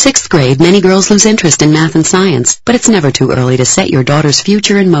 By the 6th grade, many girls lose interest in math and science, but it's never too early to set your daughter's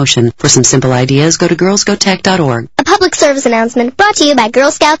future in motion. For some simple ideas, go to girlsgotech.org. A public service announcement brought to you by Girl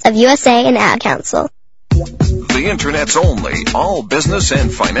Scouts of USA and Ad Council. The Internet's only all-business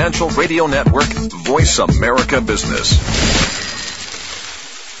and financial radio network, Voice America Business.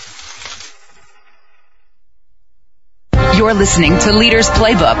 You're listening to Leaders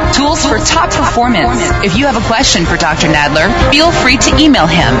Playbook, Tools for Top Performance. If you have a question for Dr. Nadler, feel free to email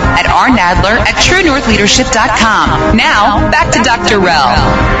him at rnadler@truenorthleadership.com. Now, back to Dr. Rell.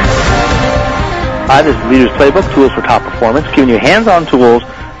 Hi, this is Leaders Playbook, Tools for Top Performance, giving you hands-on tools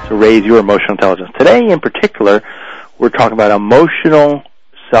to raise your emotional intelligence. Today, in particular, we're talking about emotional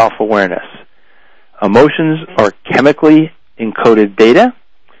self-awareness. Emotions are chemically encoded data.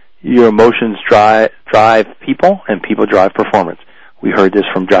 Your emotions drive people, and people drive performance. We heard this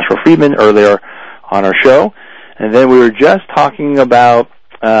from Joshua Freedman earlier on our show. And then we were just talking about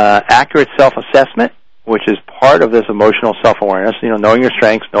accurate self-assessment, which is part of this emotional self-awareness, knowing your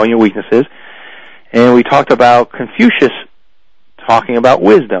strengths, knowing your weaknesses. And we talked about Confucius talking about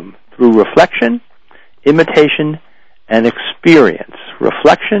wisdom through reflection, imitation, and experience.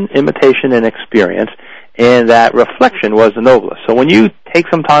 Reflection, imitation, and experience. And that reflection was the noblest. So when you take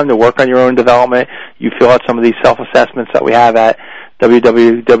some time to work on your own development, you fill out some of these self-assessments that we have at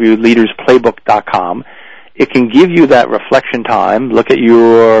www.leadersplaybook.com. It can give you that reflection time. Look at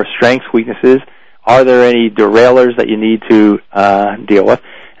your strengths, weaknesses. Are there any derailers that you need to deal with?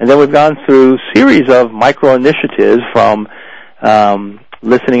 And then we've gone through a series of micro-initiatives from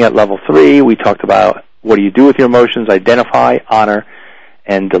listening at level 3. We talked about what do you do with your emotions, identify, honor,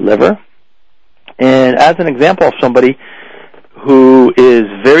 and deliver. And as an example of somebody who is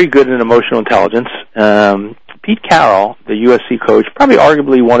very good in emotional intelligence, Pete Carroll, the USC coach, probably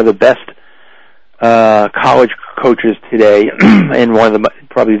arguably one of the best college coaches today and one of the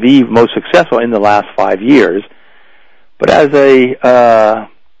probably the most successful in the last 5 years. But as a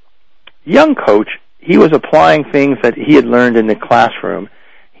young coach, he was applying things that he had learned in the classroom.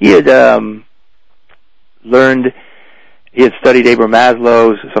 He had He had studied Abraham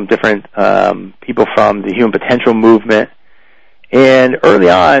Maslow, some different people from the Human Potential Movement. And early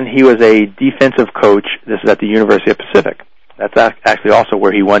on, he was a defensive coach. This is at the University of Pacific. That's actually also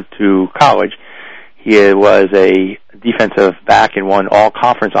where he went to college. He was a defensive back and won all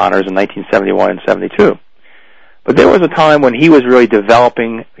conference honors in 1971 and 72. But there was a time when he was really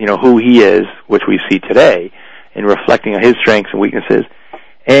developing, who he is, which we see today, and reflecting on his strengths and weaknesses.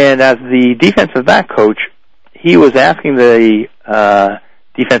 And as the defensive back coach, he was asking the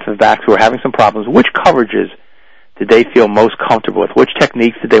defensive backs who were having some problems, which coverages did they feel most comfortable with? Which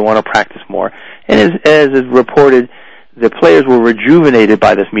techniques did they want to practice more? And as is reported, the players were rejuvenated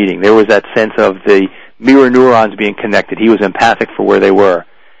by this meeting. There was that sense of the mirror neurons being connected. He was empathic for where they were.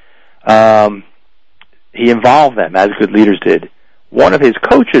 He involved them, as good leaders did. One of his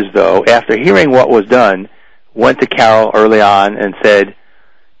coaches, though, after hearing what was done, went to Carroll early on and said,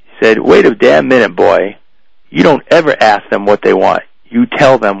 "Wait a damn minute, boy. You don't ever ask them what they want. You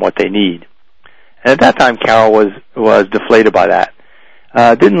tell them what they need." And at that time, Carroll was deflated by that.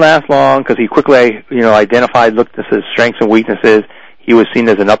 Didn't last long because he quickly, identified, looked at his strengths and weaknesses. He was seen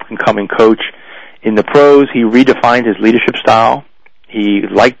as an up-and-coming coach. In the pros, he redefined his leadership style. He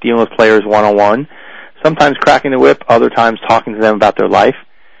liked dealing with players one-on-one, sometimes cracking the whip, other times talking to them about their life.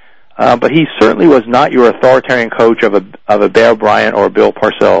 But he certainly was not your authoritarian coach of a Bear Bryant or Bill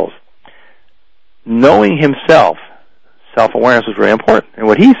Parcells. Knowing himself, self-awareness was very important. And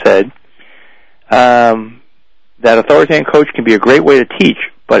what he said, that authoritarian coach can be a great way to teach,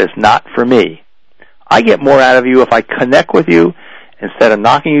 but it's not for me. I get more out of you if I connect with you. Instead of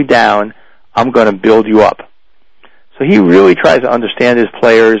knocking you down, I'm going to build you up. So he really tries to understand his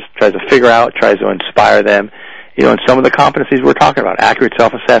players, tries to figure out, tries to inspire them. And some of the competencies we're talking about, accurate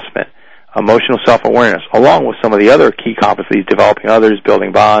self-assessment, emotional self-awareness, along with some of the other key competencies, developing others,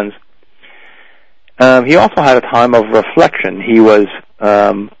 building bonds. He also had a time of reflection. He was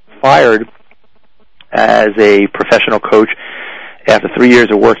fired as a professional coach after 3 years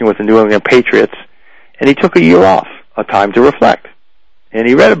of working with the New England Patriots, and he took a year off, a time to reflect. And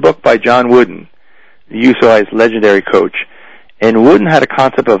he read a book by John Wooden, the UCLA's legendary coach, and Wooden had a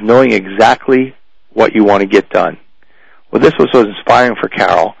concept of knowing exactly what you want to get done. Well, this was so inspiring for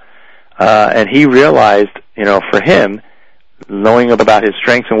Carroll, and he realized, for him, knowing about his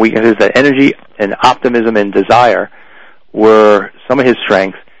strengths and weaknesses, that energy and optimism and desire were some of his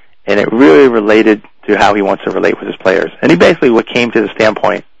strengths, and it really related to how he wants to relate with his players. And he basically came to the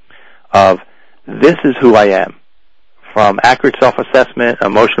standpoint of, this is who I am. From accurate self-assessment,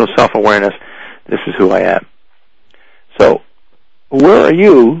 emotional self-awareness, this is who I am. So, where are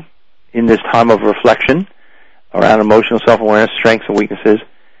you in this time of reflection around emotional self-awareness, strengths and weaknesses?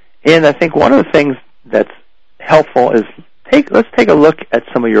 And I think one of the things that's helpful is let's take a look at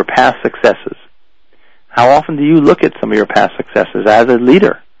some of your past successes. How often do you look at some of your past successes as a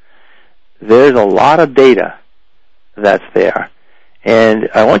leader? There's a lot of data that's there. And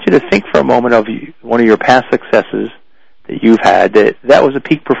I want you to think for a moment of one of your past successes that you've had that was a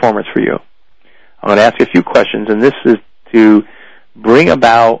peak performance for you. I'm going to ask you a few questions, and this is to bring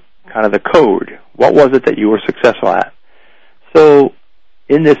about kind of the code. What was it that you were successful at? So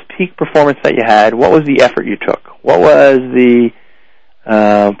in this peak performance that you had, what was the effort you took? What was the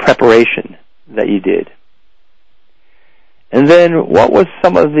preparation that you did? And then what was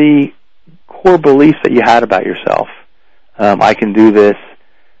some of the core beliefs that you had about yourself? I can do this.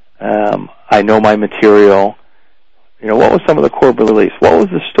 I know my material. What was some of the core beliefs? What was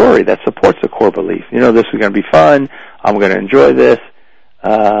the story that supports the core belief? This is going to be fun. I'm going to enjoy this.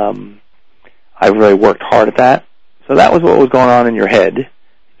 I really worked hard at that. So that was what was going on in your head.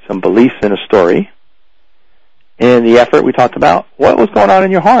 Some beliefs in a story. And the effort we talked about. What was going on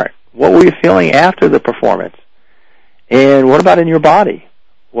in your heart? What were you feeling after the performance? And what about in your body?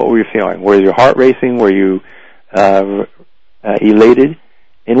 What were you feeling? Was your heart racing? Were you elated?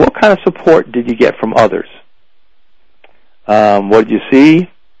 And what kind of support did you get from others? What did you see?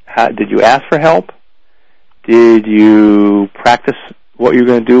 Did you ask for help? Did you practice what you're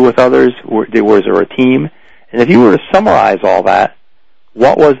going to do with others? Was there a team? And if you were to summarize all that,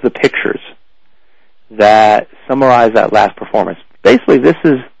 what was the pictures that summarize that last performance? Basically, this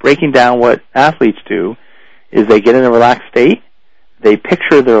is breaking down what athletes do, is they get in a relaxed state, they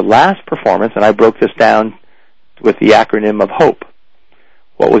picture their last performance, and I broke this down with the acronym of HOPE.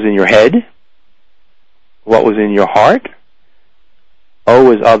 What was in your head? What was in your heart? O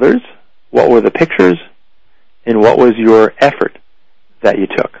was others. What were the pictures? And what was your effort that you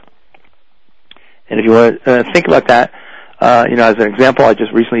took? And if you want to think about that, as an example, I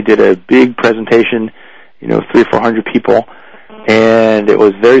just recently did a big presentation, 300 or 400 people, and it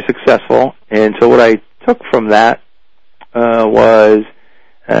was very successful. And so what I took from that was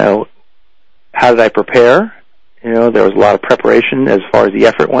how did I prepare? There was a lot of preparation as far as the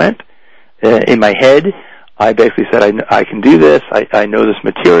effort went. In my head, I basically said, I can do this. I know this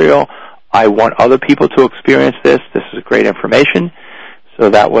material. I want other people to experience this. This is great information. So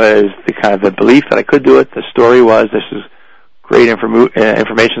that was the kind of the belief that I could do it. The story was, this is great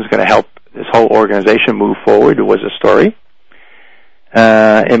information is going to help this whole organization move forward. It was a story.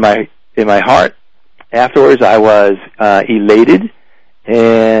 In my heart, afterwards, I was elated,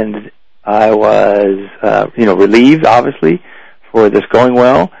 and I was relieved, obviously, for this going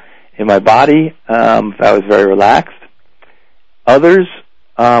well. In my body, I was very relaxed. Others,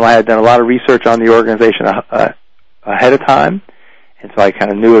 I had done a lot of research on the organization ahead of time, and so I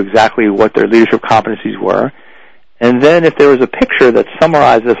kind of knew exactly what their leadership competencies were. And then if there was a picture that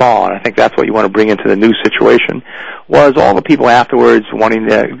summarized this all, and I think that's what you want to bring into the new situation, was all the people afterwards wanting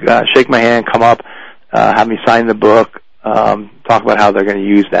to shake my hand, come up, have me sign the book, talk about how they're going to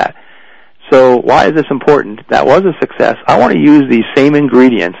use that. So why is this important? That was a success. I want to use these same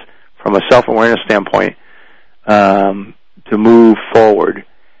ingredients from a self-awareness standpoint to move forward,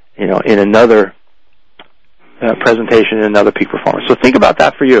 in another presentation, in another peak performance. So think about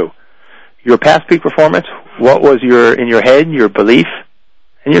that for you. Your past peak performance, what was in your head, your belief,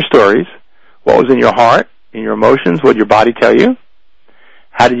 and your stories? What was in your heart, in your emotions? What did your body tell you?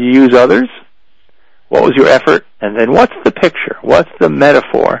 How did you use others? What was your effort? And then what's the picture? What's the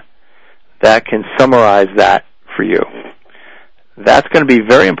metaphor that can summarize that for you? That's going to be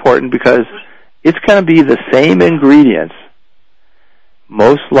very important because it's going to be the same ingredients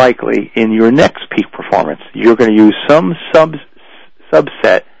most likely in your next peak performance. You're going to use some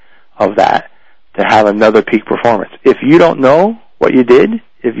subset of that to have another peak performance. If you don't know what you did,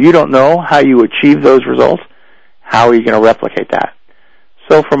 if you don't know how you achieved those results, how are you going to replicate that?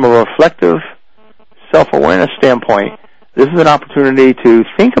 So from a reflective self-awareness standpoint, this is an opportunity to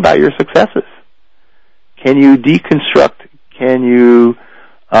think about your successes. Can you deconstruct? Can you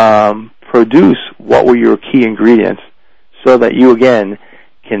produce what were your key ingredients so that you, again,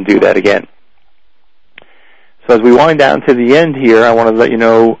 can do that again? So as we wind down to the end here, I want to let you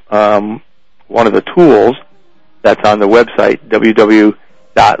know one of the tools that's on the website,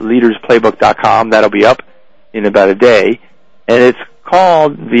 www.leadersplaybook.com. That'll be up in about a day. And it's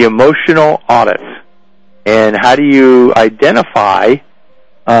called the Emotional Audit. And how do you identify,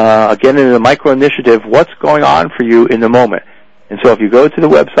 again, in the micro-initiative, what's going on for you in the moment? And so if you go to the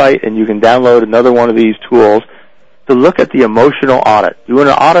website and you can download another one of these tools to look at the emotional audit. Doing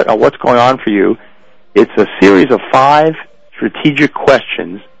an audit on what's going on for you, it's a series of 5 strategic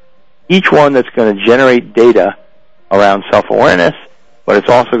questions, each one that's going to generate data around self-awareness, but it's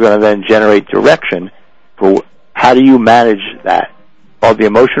also going to then generate direction for how do you manage that. It's called the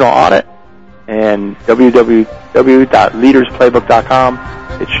emotional audit, and www.leadersplaybook.com.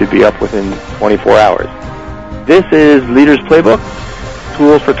 It should be up within 24 hours. This is Leaders Playbook,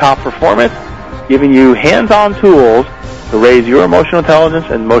 Tools for Top Performance, giving you hands-on tools to raise your emotional intelligence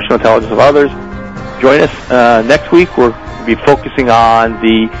and emotional intelligence of others. Join us next week. We'll be focusing on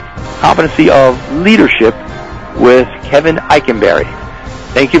the competency of leadership with Kevin Eikenberry.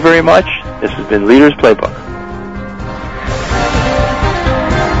 Thank you very much. This has been Leaders Playbook.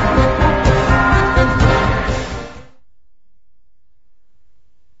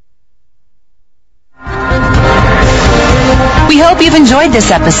 We hope you've enjoyed this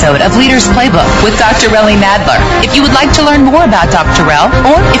episode of Leaders Playbook with Dr. Relly Nadler. If you would like to learn more about Dr. Rell,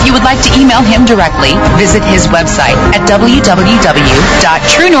 or if you would like to email him directly, visit his website at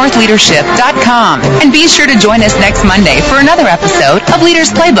www.truenorthleadership.com. And be sure to join us next Monday for another episode of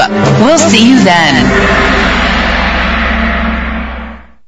Leaders Playbook. We'll see you then.